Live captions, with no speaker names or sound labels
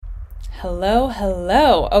Hello,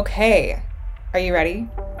 hello. Okay, are you ready?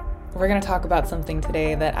 We're going to talk about something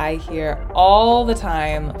today that I hear all the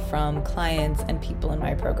time from clients and people in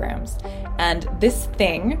my programs. And this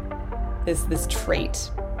thing, this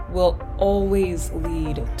trait, will always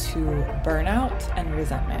lead to burnout and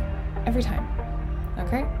resentment every time.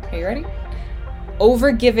 Okay, are you ready?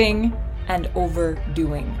 Overgiving and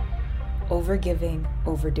overdoing. Overgiving,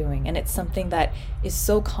 overdoing. And it's something that is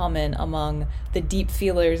so common among the deep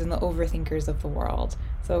feelers and the overthinkers of the world.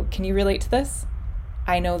 So can you relate to this?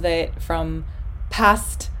 I know that from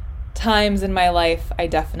past times in my life, I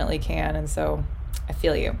definitely can. And so I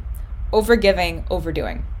feel you. Overgiving,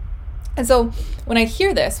 overdoing. And so when I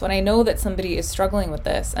hear this, when I know that somebody is struggling with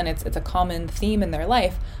this and it's a common theme in their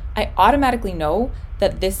life, I automatically know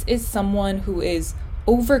that this is someone who is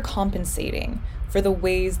overcompensating for the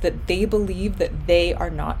ways that they believe that they are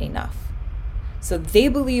not enough. So they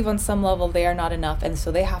believe on some level they are not enough, and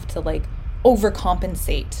so they have to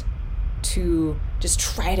overcompensate to just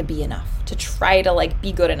try to be enough, to try to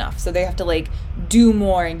be good enough. So they have to do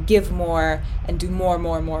more and give more and do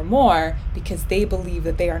more because they believe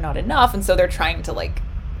that they are not enough, and so they're trying to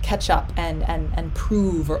catch up and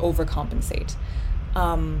prove or overcompensate.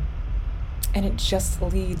 And it just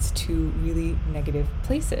leads to really negative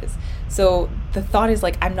places. So the thought is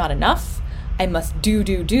I'm not enough. I must do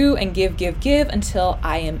and give until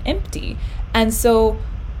I am empty. And so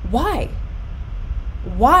why?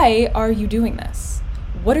 Why are you doing this?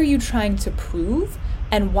 What are you trying to prove?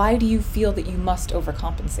 And why do you feel that you must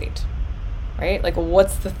overcompensate? Right?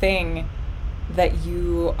 What's the thing that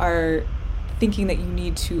you are thinking that you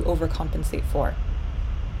need to overcompensate for?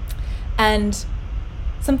 And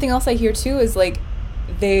something else I hear too is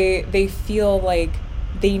they feel like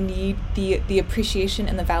they need the appreciation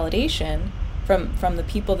and the validation from the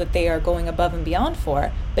people that they are going above and beyond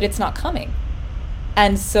for, but it's not coming.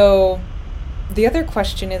 And so the other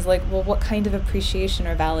question is well, what kind of appreciation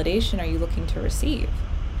or validation are you looking to receive?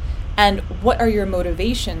 And what are your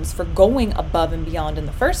motivations for going above and beyond in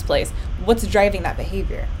the first place? What's driving that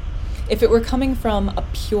behavior? If it were coming from a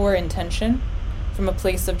pure intention, from a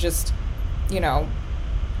place of just,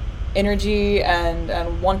 energy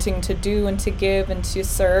and wanting to do and to give and to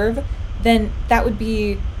serve, then that would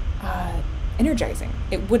be energizing.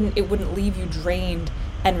 It wouldn't leave you drained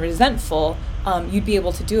and resentful. You'd be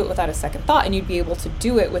able to do it without a second thought, and you'd be able to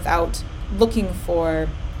do it without looking for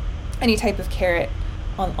any type of carrot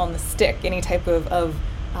on the stick, any type of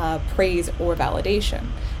praise or validation.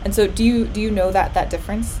 And so do you know that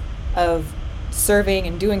difference of serving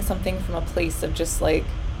and doing something from a place of just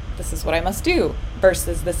this is what I must do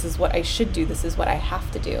versus this is what I should do, this is what I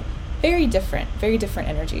have to do? Very different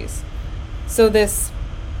energies. So this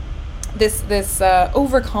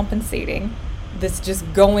overcompensating, this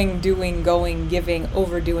just going, giving,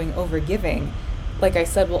 overdoing, overgiving, like I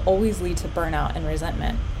said, will always lead to burnout and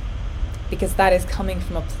resentment, because that is coming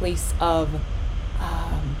from a place of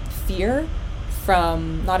fear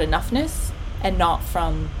from not enoughness and not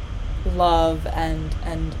from love and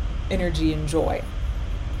energy and joy.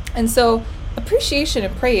 And so appreciation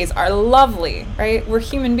and praise are lovely, right? We're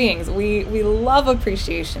human beings. We love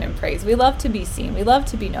appreciation and praise. We love to be seen. We love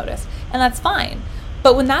to be noticed. And that's fine.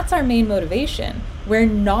 But when that's our main motivation, we're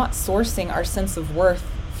not sourcing our sense of worth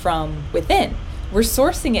from within. We're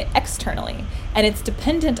sourcing it externally. And it's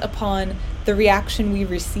dependent upon the reaction we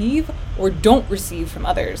receive or don't receive from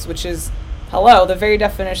others, which is, the very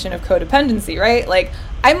definition of codependency, right?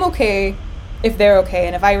 I'm okay if they're okay,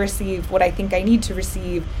 and if I receive what I think I need to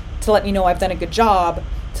receive to let me know I've done a good job,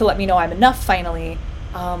 to let me know I'm enough finally,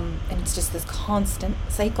 and it's just this constant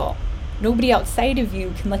cycle. Nobody outside of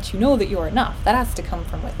you can let you know that you're enough. That has to come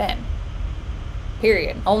from within.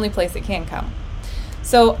 Period. Only place it can come.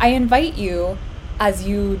 So I invite you, as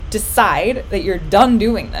you decide that you're done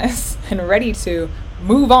doing this and ready to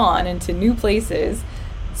move on into new places,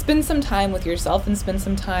 spend some time with yourself and spend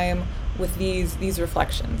some time with these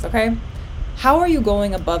reflections, okay? How are you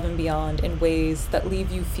going above and beyond in ways that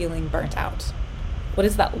leave you feeling burnt out? What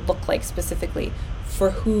does that look like specifically?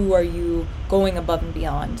 For who are you going above and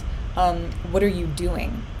beyond? What are you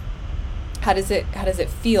doing? How does it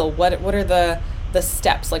feel? What are the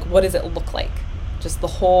steps? What does it look like? Just the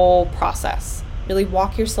whole process. Really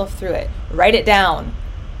walk yourself through it. Write it down.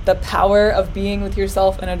 The power of being with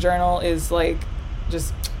yourself in a journal is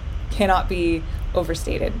just cannot be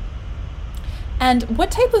overstated. And what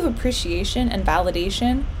type of appreciation and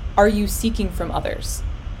validation are you seeking from others?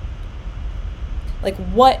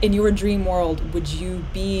 What in your dream world would you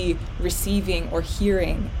be receiving or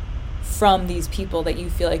hearing from these people that you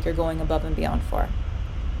feel like you're going above and beyond for?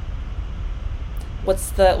 What's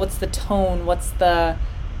the tone? What's the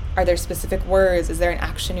Are there specific words? Is there an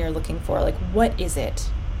action you're looking for? Like, what is it?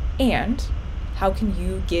 And how can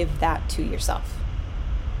you give that to yourself?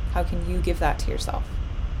 How can you give that to yourself?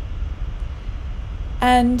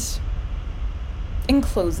 And in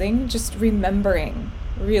closing, just remembering,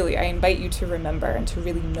 really, I invite you to remember and to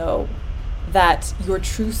really know that your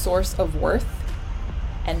true source of worth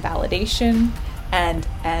and validation and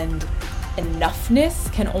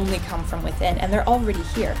enoughness can only come from within, and they're already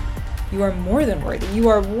here. You are more than worthy. You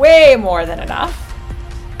are way more than enough,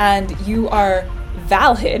 and you are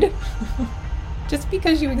valid just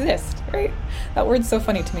because you exist, right? That word's so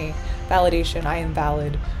funny to me. Validation, I am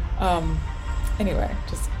valid. Anyway,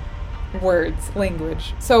 just words,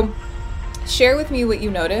 language. So share with me what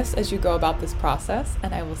you notice as you go about this process,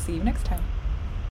 and I will see you next time.